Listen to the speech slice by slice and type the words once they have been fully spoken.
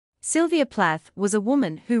Sylvia Plath was a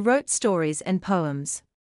woman who wrote stories and poems.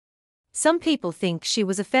 Some people think she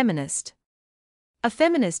was a feminist. A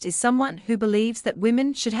feminist is someone who believes that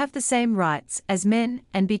women should have the same rights as men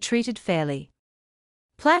and be treated fairly.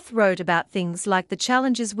 Plath wrote about things like the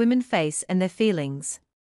challenges women face and their feelings.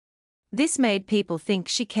 This made people think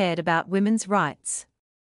she cared about women's rights.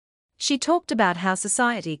 She talked about how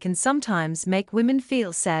society can sometimes make women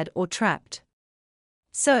feel sad or trapped.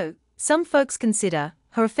 So, some folks consider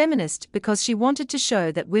her a feminist because she wanted to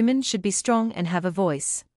show that women should be strong and have a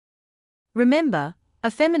voice. Remember,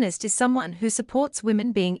 a feminist is someone who supports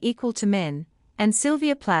women being equal to men, and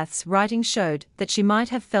Sylvia Plath's writing showed that she might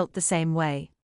have felt the same way.